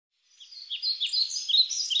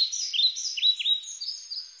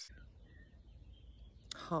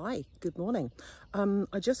Hi, good morning.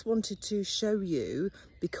 I just wanted to show you,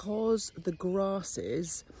 because the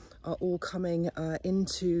grasses are all coming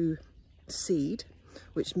into seed,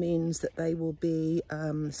 which means that they will be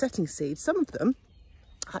setting seed. Some of them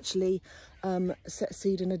actually set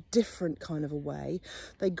seed in a different kind of a way.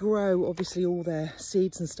 They grow obviously all their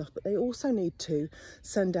seeds and stuff, but they also need to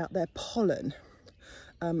send out their pollen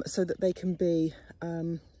so that they can be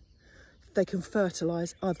they can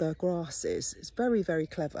fertilise other grasses. It's very, very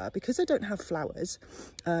clever. Because they don't have flowers,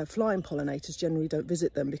 flying pollinators generally don't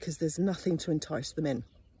visit them because there's nothing to entice them in.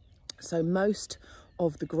 So most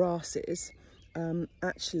of the grasses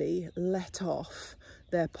actually let off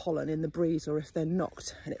their pollen in the breeze, or if they're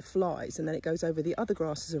knocked, and it flies and then it goes over the other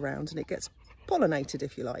grasses around and it gets pollinated,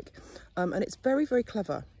 if you like. And it's very, very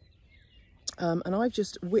clever. And I've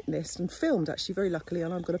just witnessed and filmed, actually, very luckily,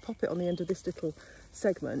 and I'm going to pop it on the end of this little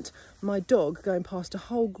segment, my dog going past a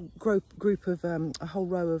whole group of a whole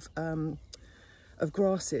row of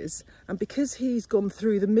grasses, and because he's gone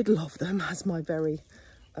through the middle of them, as my very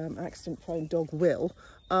accident prone dog will,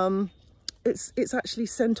 it's actually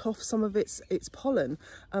sent off some of its pollen,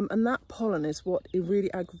 and that pollen is what it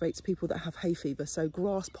really aggravates people that have hay fever. So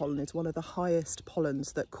grass pollen is one of the highest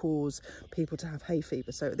pollens that cause people to have hay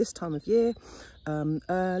fever. So at this time of year,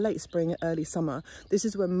 late spring, early summer, this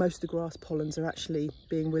is when most of the grass pollens are actually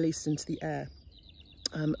being released into the air.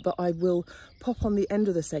 But I will pop on the end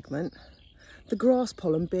of the segment the grass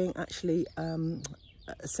pollen being actually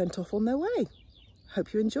sent off on their way.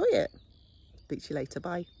 Hope you enjoy it. Speak to you later.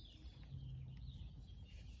 Bye.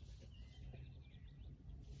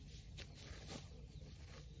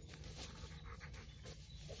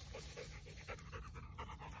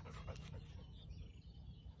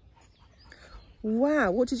 Wow,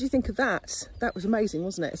 what did you think of that? That was amazing,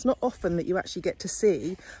 wasn't it? It's not often that you actually get to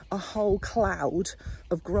see a whole cloud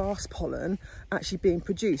of grass pollen actually being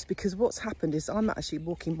produced, because what's happened is I'm actually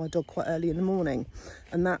walking my dog quite early in the morning,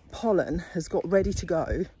 and that pollen has got ready to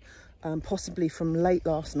go, possibly from late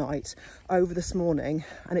last night over this morning,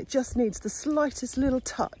 and it just needs the slightest little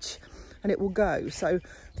touch and it will go. So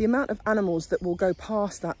the amount of animals that will go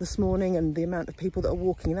past that this morning, and the amount of people that are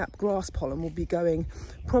walking, that grass pollen will be going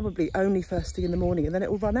probably only first thing in the morning, and then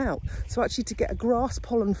it will run out. So actually to get a grass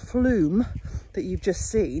pollen flume that you've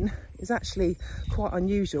just seen is actually quite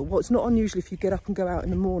unusual. Well, it's not unusual if you get up and go out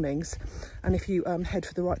in the mornings and if you head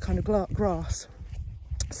for the right kind of grass.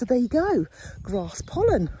 So there you go, grass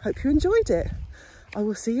pollen. Hope you enjoyed it. I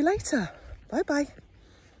will see you later. Bye bye.